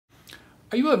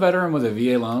Are you a veteran with a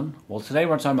VA loan? Well, today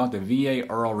we're talking about the VA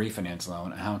IRRRL refinance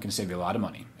loan and how it can save you a lot of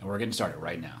money. And we're getting started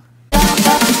right now.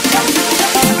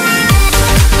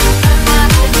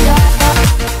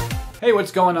 Hey,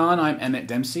 what's going on? I'm Emmett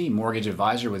Dempsey, mortgage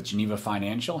advisor with Geneva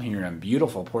Financial here in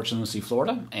beautiful Port St. Lucie,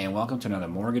 Florida, and welcome to another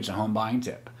mortgage and home buying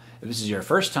tip. If this is your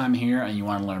first time here and you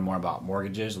want to learn more about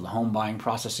mortgages or the home buying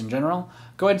process in general,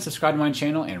 go ahead and subscribe to my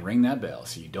channel and ring that bell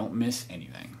so you don't miss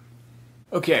anything.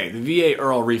 Okay, the VA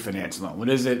IRRRL refinance loan. What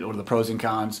is it? What are the pros and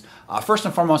cons? First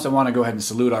and foremost, I want to go ahead and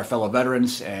salute our fellow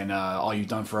veterans and all you've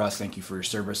done for us. Thank you for your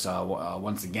service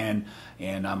once again,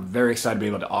 and I'm very excited to be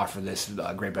able to offer this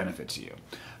great benefit to you.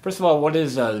 First of all, what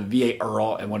is the VA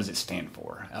IRRRL and what does it stand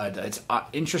for? It's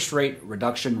Interest Rate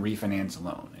Reduction Refinance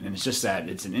Loan, and it's just that.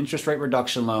 It's an interest rate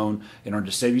reduction loan in order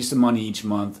to save you some money each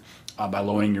month by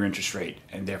lowering your interest rate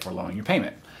and therefore lowering your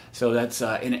payment. So that's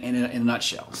in a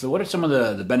nutshell. So what are some of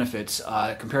the benefits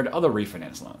compared to other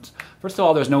refinance loans? First of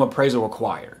all, there's no appraisal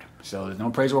required. So there's no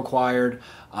appraisal required.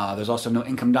 There's also no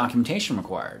income documentation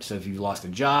required. So if you lost a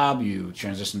job, you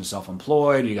transitioned to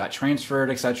self-employed, you got transferred,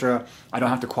 etc., I don't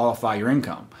have to qualify your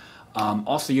income.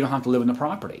 Also, you don't have to live in the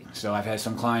property. So I've had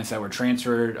some clients that were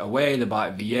transferred away, they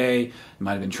bought VA,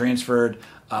 might have been transferred.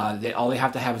 All they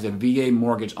have to have is a VA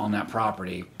mortgage on that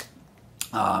property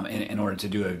in order to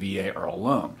do a VA IRRRL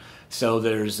loan. So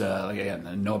there's,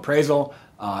 again, no appraisal.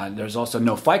 There's also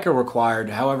no FICO required.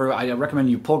 However, I recommend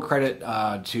you pull credit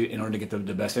in order to get the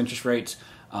best interest rates.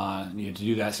 You need to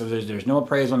do that. So there's no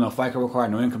appraisal, no FICO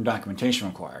required, no income documentation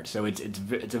required. So it's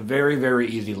a very, very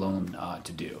easy loan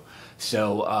to do.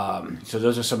 So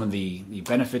those are some of the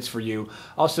benefits for you.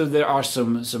 Also, there are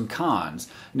some cons.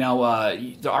 Now,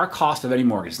 there are costs of any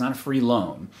mortgage. It's not a free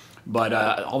loan. But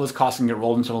all those costs can get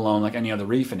rolled into the loan like any other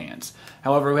refinance.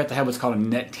 However, we have to have what's called a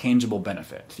net tangible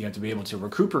benefit. You have to be able to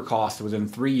recoup your costs within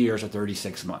 3 years or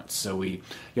 36 months. So you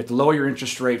have to lower your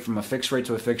interest rate from a fixed rate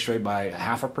to a fixed rate by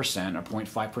 0.5% or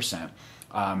 0.5%.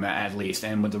 At least.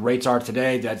 And what the rates are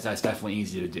today, that's definitely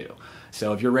easy to do.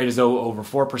 So if your rate is over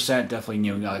 4%, definitely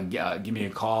give me a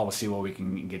call. We'll see what we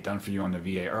can get done for you on the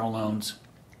VA IRRRL loans.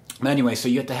 But anyway, so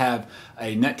you have to have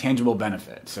a net tangible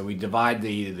benefit. So we divide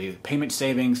the payment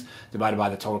savings divided by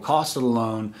the total cost of the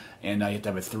loan, and you have to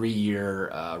have a 3-year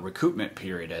recoupment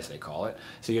period, as they call it.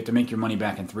 So you have to make your money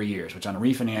back in 3 years, which on a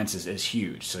refinance is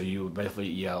huge. So you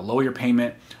basically lower your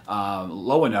payment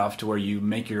low enough to where you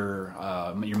make your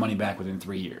money back within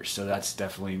 3 years. So that's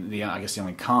definitely the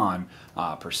only con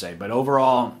per se. But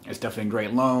overall, it's definitely a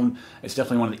great loan. It's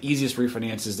definitely one of the easiest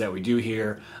refinances that we do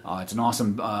here. It's an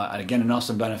awesome, an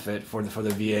awesome benefit for the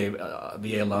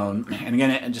VA loan. And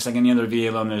again, just like any other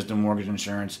VA loan, there's no mortgage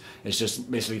insurance. It's just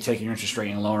basically taking your interest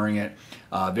rate and lowering it.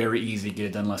 Very easy, get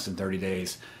it done in less than 30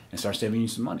 days and start saving you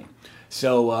some money.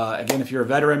 So again, if you're a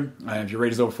veteran, if your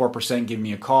rate is over 4%, give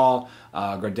me a call.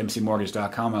 Go to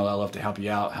DempseyMortgage.com. I'd love to help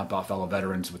you out, help out fellow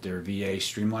veterans with their VA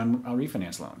streamlined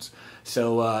refinance loans.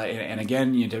 So, and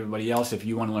again, to everybody else, if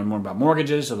you want to learn more about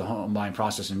mortgages or the home buying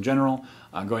process in general,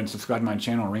 go ahead and subscribe to my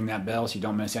channel and ring that bell so you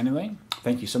don't miss anything.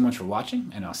 Thank you so much for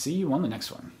watching, and I'll see you on the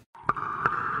next one.